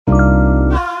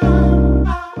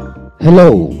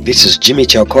Hello, this is Jimmy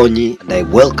Chakonyi, and I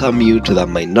welcome you to the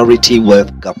Minority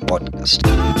Wealth Gap podcast,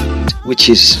 which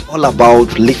is all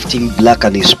about lifting Black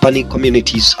and Hispanic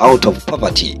communities out of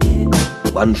poverty,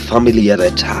 one family at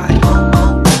a time.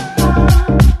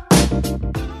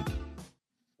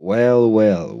 Well,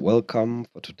 welcome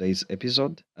for today's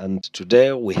episode. And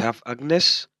today we have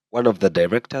Agness, one of the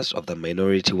directors of the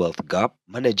Minority Wealth Gap,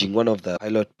 managing one of the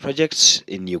pilot projects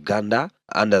in Uganda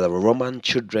under the Roman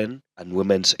Children and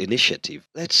Women's Initiative.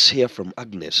 Let's hear from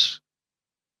Agness.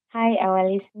 Hi, our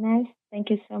listeners. Thank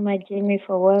you so much, Jamie,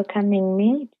 for welcoming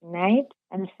me tonight.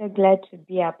 I'm so glad to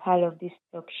be a part of this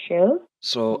talk show.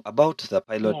 So, about the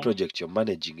pilot Yes. project you're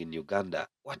managing in Uganda,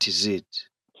 what is it?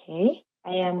 Okay.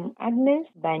 I am Agness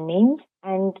by name,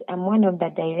 and I'm one of the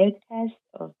directors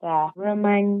of the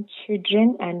Roman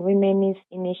Children and Women's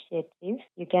Initiative,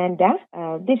 Uganda.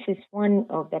 This is one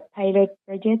of the pilot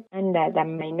projects under the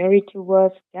Minority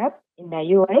Wealth Gap in the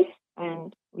US,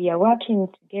 and we are working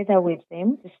together with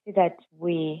them to see that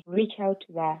we reach out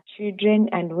to the children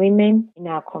and women in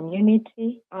our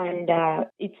community, and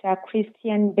it's a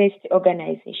Christian-based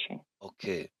organization.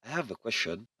 Okay, I have a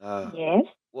question. Yes.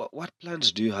 What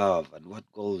plans do you have and what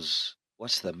goals?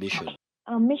 What's the mission?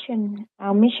 Our mission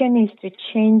is to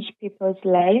change people's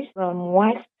lives from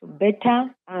worse to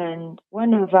better, and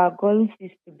one of our goals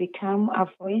is to become a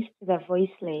voice to the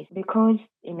voiceless, because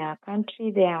in our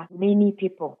country there are many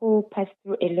people who pass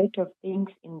through a lot of things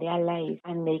in their lives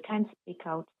and they can't speak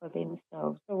out for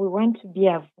themselves. So we want to be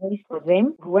a voice for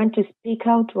them. We want to speak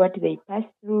out what they pass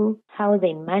through, how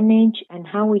they manage, and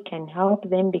how we can help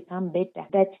them become better.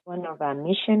 That's one of our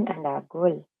mission and our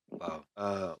goal.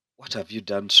 Wow. What have you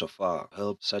done so far to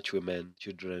help such women,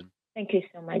 children? Thank you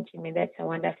so much, Jimmy. That's a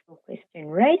wonderful question.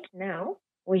 Right now,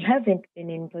 we haven't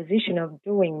been in position of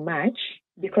doing much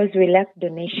because we lack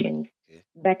donations. Okay.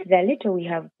 But the little we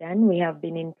have done, we have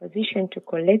been in position to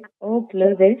collect all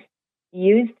clothes,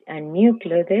 used and new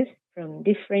clothes from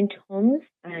different homes,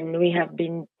 and we have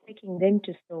been taking them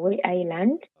to Sowe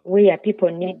Island where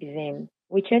people need them.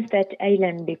 We chose that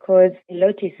island because a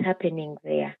lot is happening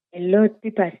there. A lot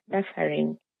people are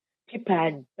suffering. People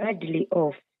are badly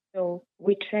off. So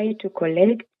we try to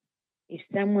collect. If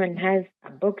someone has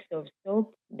a box of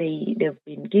soap, they've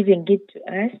been giving it to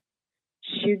us.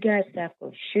 Sugar, sack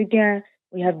of sugar.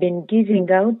 We have been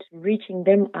giving out, reaching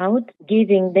them out,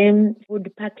 giving them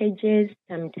food packages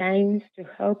sometimes to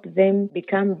help them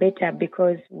become better,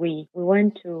 because we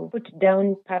want to put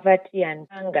down poverty and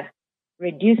hunger,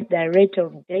 reduce the rate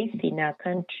of death in our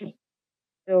country.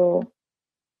 So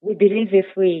we believe if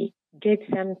we get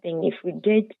something, if we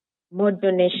get more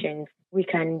donations, we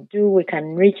can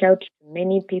reach out to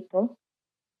many people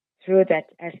through that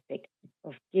aspect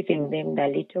of giving them the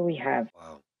little we have.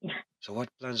 Wow. Yeah. So what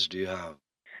plans do you have?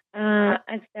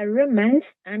 As the Romans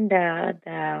under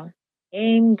the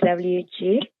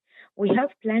MWG, we have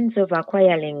plans of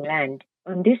acquiring land.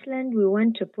 On this land, we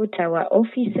want to put our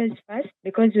offices first,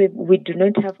 because we do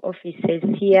not have offices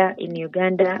here in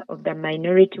Uganda of the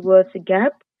Minority Wealth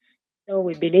Gap. So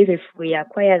we believe if we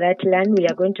acquire that land, we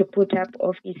are going to put up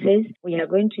offices. We are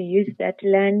going to use that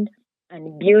land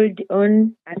and build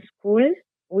on a school,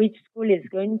 which school is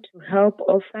going to help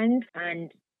orphans.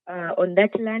 And on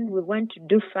that land, we want to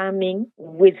do farming.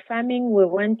 With farming, we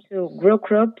want to grow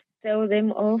crops, sell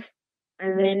them off,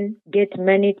 and then get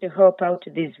money to help out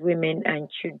these women and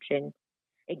children.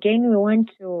 Again, we want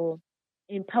to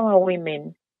empower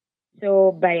women.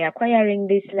 So by acquiring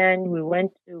this land, we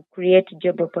want to create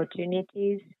job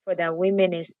opportunities for the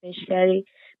women especially,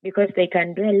 because they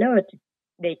can do a lot.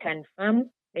 They can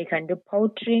farm, they can do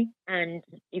poultry, and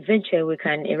eventually we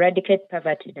can eradicate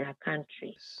poverty in our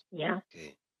country. Yeah.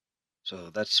 Okay. So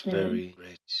that's very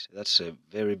great. That's a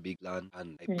very big plan,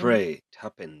 and I Mm. pray it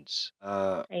happens.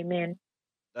 Amen.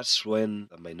 That's when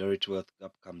the Minority Wealth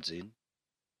Gap comes in.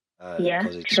 Yeah,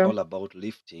 Because it's true. all about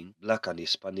lifting Black and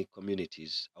Hispanic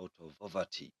communities out of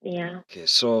poverty. Yeah. Okay,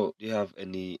 so do you have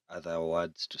any other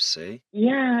words to say?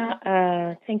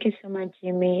 Yeah, thank you so much,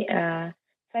 Jimmy.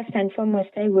 First and foremost,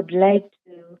 I would like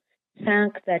to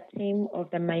thank the team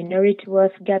of the Minority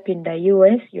Wealth Gap in the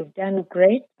US. You've done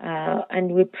great.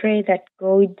 And we pray that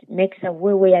God makes a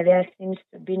way where there seems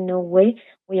to be no way.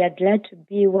 We are glad to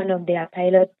be one of their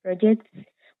pilot projects.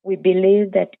 We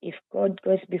believe that if God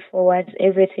goes before us,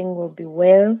 everything will be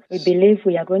well. We believe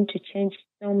we are going to change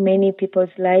so many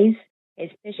people's lives,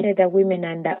 especially the women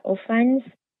and the orphans.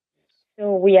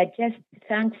 So we are just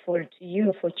thankful to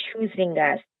you for choosing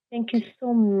us. Thank you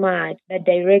so much. The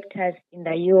directors in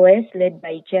the US, led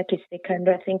by Jackie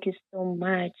Sekandra, thank you so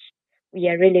much. We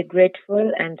are really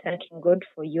grateful and thanking God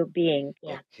for you being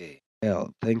here. Okay.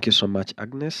 Well, thank you so much,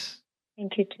 Agnes.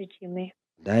 Thank you too, Jimmy.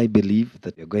 And I believe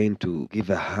that you're going to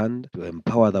give a hand to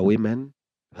empower the women,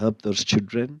 to help those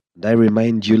children. And I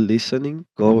remind you listening,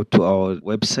 go to our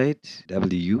website,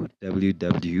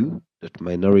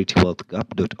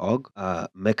 www.minoritywealthgap.org,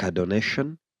 make a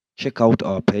donation, check out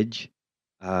our page,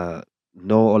 know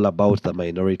all about the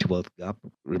Minority Wealth Gap.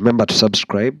 Remember to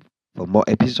subscribe for more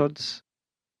episodes.